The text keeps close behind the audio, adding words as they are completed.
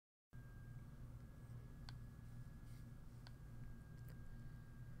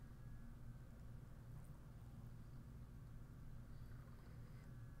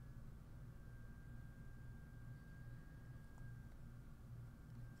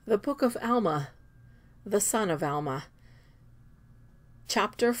The Book of Alma, the son of Alma,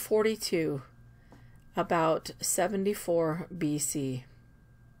 Chapter 42, about 74 BC.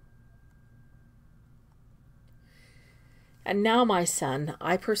 And now, my son,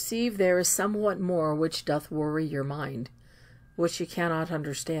 I perceive there is somewhat more which doth worry your mind, which ye cannot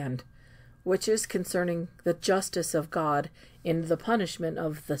understand, which is concerning the justice of God in the punishment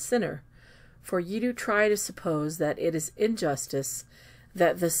of the sinner. For ye do try to suppose that it is injustice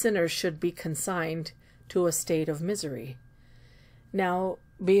that the sinner should be consigned to a state of misery. Now,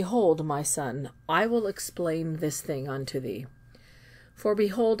 behold, my son, I will explain this thing unto thee. For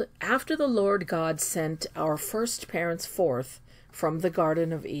behold, after the Lord God sent our first parents forth from the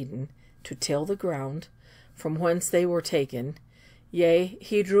Garden of Eden to till the ground, from whence they were taken, yea,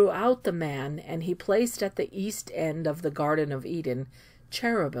 he drew out the man, and he placed at the east end of the Garden of Eden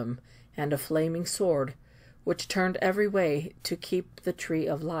cherubim and a flaming sword, which turned every way to keep the tree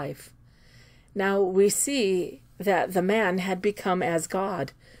of life. Now we see that the man had become as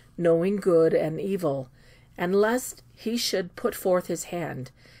God, knowing good and evil, and lest he should put forth his hand,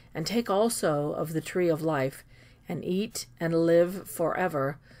 and take also of the tree of life, and eat and live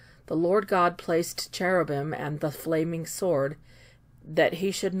forever, the Lord God placed cherubim and the flaming sword, that he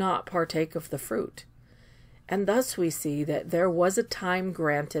should not partake of the fruit. And thus we see that there was a time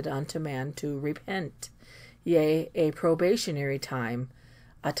granted unto man to repent, yea, a probationary time,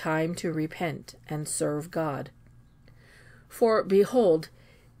 a time to repent and serve God. For, behold,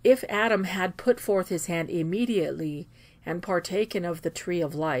 if Adam had put forth his hand immediately and partaken of the tree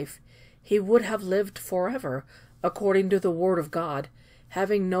of life, he would have lived forever, according to the word of God,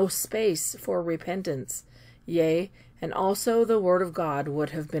 having no space for repentance. Yea, and also the word of God would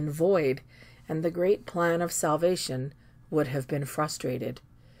have been void, and the great plan of salvation would have been frustrated.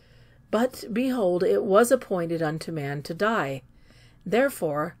 But, behold, it was appointed unto man to die.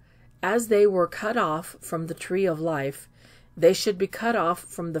 Therefore, as they were cut off from the tree of life, they should be cut off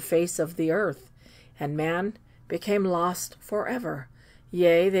from the face of the earth, and man became lost forever.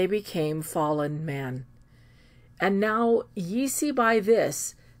 Yea, they became fallen man. And now ye see by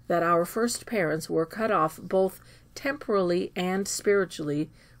this that our first parents were cut off both temporally and spiritually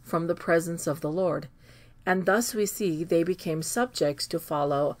from the presence of the Lord, and thus we see they became subjects to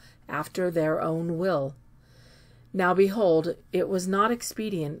follow after their own will. Now behold, it was not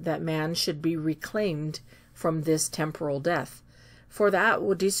expedient that man should be reclaimed from this temporal death, for that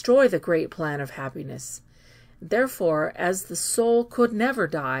would destroy the great plan of happiness. Therefore, as the soul could never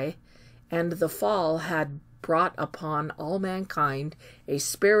die, and the fall had brought upon all mankind a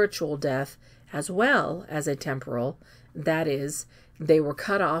spiritual death as well as a temporal, that is, they were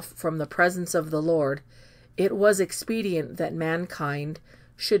cut off from the presence of the Lord, it was expedient that mankind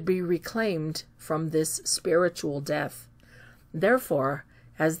should be reclaimed from this spiritual death. Therefore,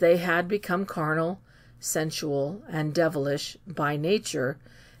 as they had become carnal, sensual, and devilish by nature,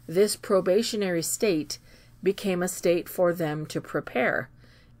 this probationary state became a state for them to prepare.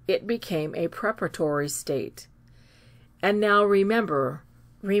 It became a preparatory state. And now remember,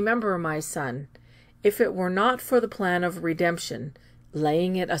 my son, if it were not for the plan of redemption,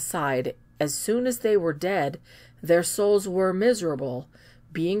 laying it aside, as soon as they were dead, their souls were miserable,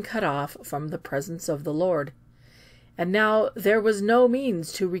 being cut off from the presence of the Lord. And now there was no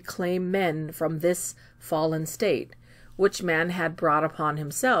means to reclaim men from this fallen state, which man had brought upon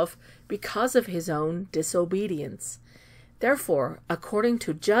himself because of his own disobedience. Therefore, according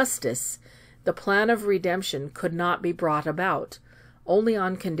to justice, the plan of redemption could not be brought about, only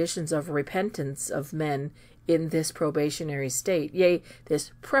on conditions of repentance of men in this probationary state, yea,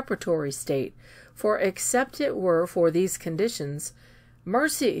 this preparatory state. For except it were for these conditions,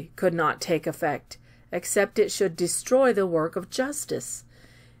 mercy could not take effect, except it should destroy the work of justice.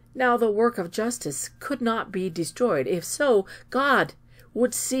 Now the work of justice could not be destroyed. If so, God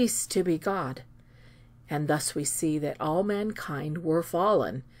would cease to be God. And thus we see that all mankind were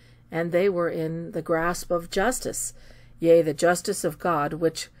fallen, and they were in the grasp of justice, yea, the justice of God,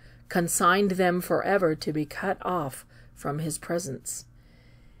 which consigned them forever to be cut off from his presence.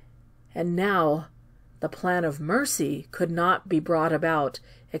 And now the plan of mercy could not be brought about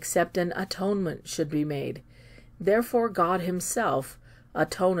except an atonement should be made. Therefore God himself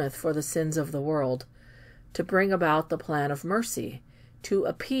atoneth for the sins of the world, to bring about the plan of mercy, to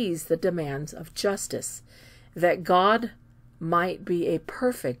appease the demands of justice, that God might be a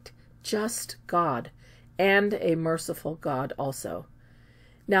perfect, just God, and a merciful God also.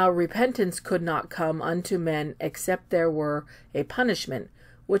 Now repentance could not come unto men except there were a punishment,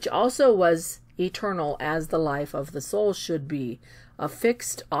 which also was eternal as the life of the soul should be, a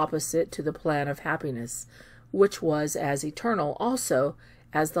fixed opposite to the plan of happiness, which was as eternal also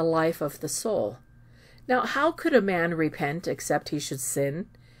as the life of the soul. Now, how could a man repent except he should sin?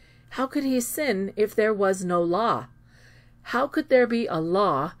 How could he sin if there was no law? How could there be a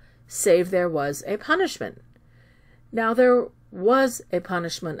law save there was a punishment? Now there was a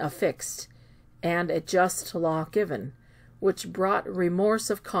punishment affixed, and a just law given, which brought remorse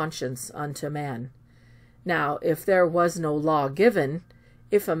of conscience unto man. Now, if there was no law given,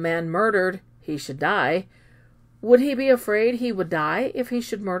 if a man murdered, he should die. Would he be afraid he would die if he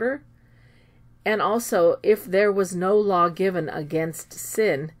should murder? And also, if there was no law given against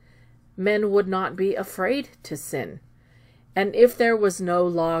sin, men would not be afraid to sin. And if there was no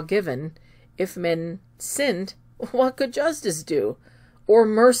law given, if men sinned, what could justice do? Or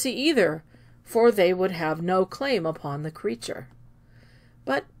mercy either, for they would have no claim upon the creature.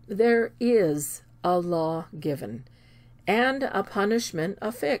 But there is a law given, and a punishment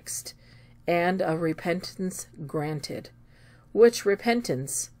affixed, and a repentance granted, which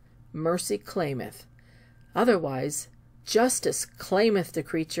repentance mercy claimeth. Otherwise justice claimeth the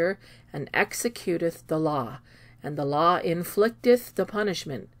creature, and executeth the law, and the law inflicteth the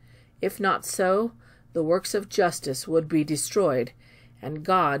punishment. If not so, the works of justice would be destroyed, and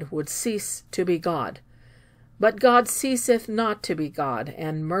God would cease to be God. But God ceaseth not to be God,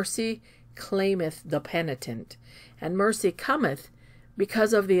 and mercy claimeth the penitent, and mercy cometh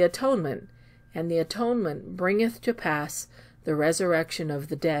because of the atonement, and the atonement bringeth to pass the resurrection of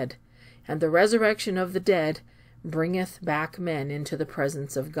the dead, and the resurrection of the dead bringeth back men into the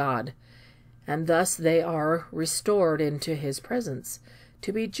presence of God, and thus they are restored into his presence,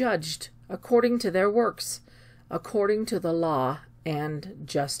 to be judged according to their works, according to the law and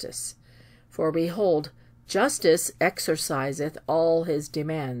justice. For behold, justice exerciseth all his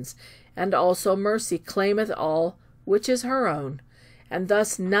demands, and also mercy claimeth all which is her own, and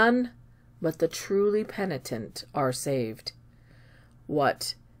thus none but the truly penitent are saved.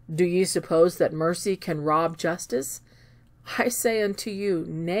 What, do ye suppose that mercy can rob justice? I say unto you,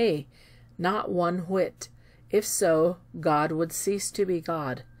 nay, not one whit. If so, God would cease to be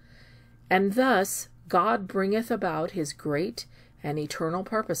God. And thus God bringeth about his great and eternal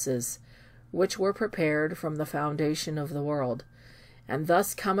purposes, which were prepared from the foundation of the world. And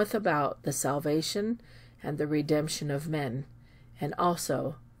thus cometh about the salvation and the redemption of men, and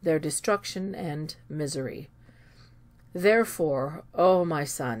also their destruction and misery. Therefore, O my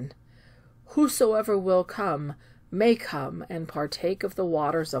son, whosoever will come may come and partake of the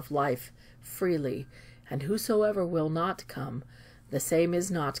waters of life freely, and whosoever will not come, the same is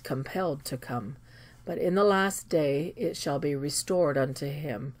not compelled to come, but in the last day it shall be restored unto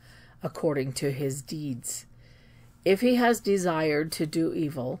him according to his deeds. If he has desired to do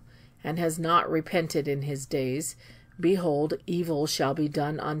evil, and has not repented in his days, behold, evil shall be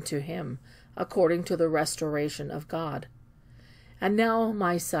done unto him, according to the restoration of God. And now,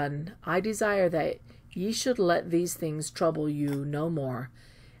 my son, I desire that ye should let these things trouble you no more,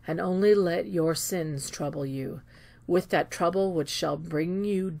 and only let your sins trouble you, with that trouble which shall bring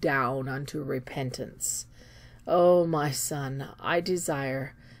you down unto repentance. O my son, I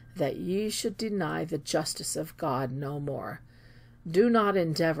desire that ye should deny the justice of God no more. Do not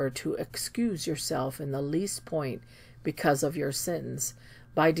endeavor to excuse yourself in the least point because of your sins,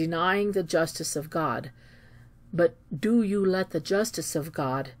 by denying the justice of God, but do you let the justice of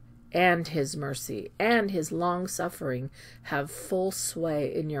God and his mercy and his long-suffering have full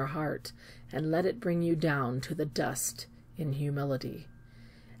sway in your heart, and let it bring you down to the dust in humility.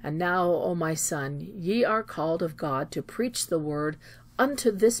 And now, O my son, ye are called of God to preach the word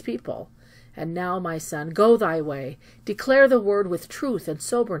unto this people. And now, my son, go thy way, declare the word with truth and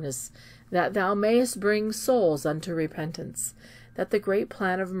soberness, that thou mayest bring souls unto repentance, that the great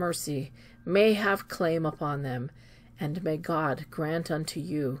plan of mercy may have claim upon them, and may God grant unto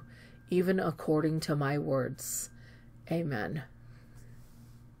you, even according to my words. Amen.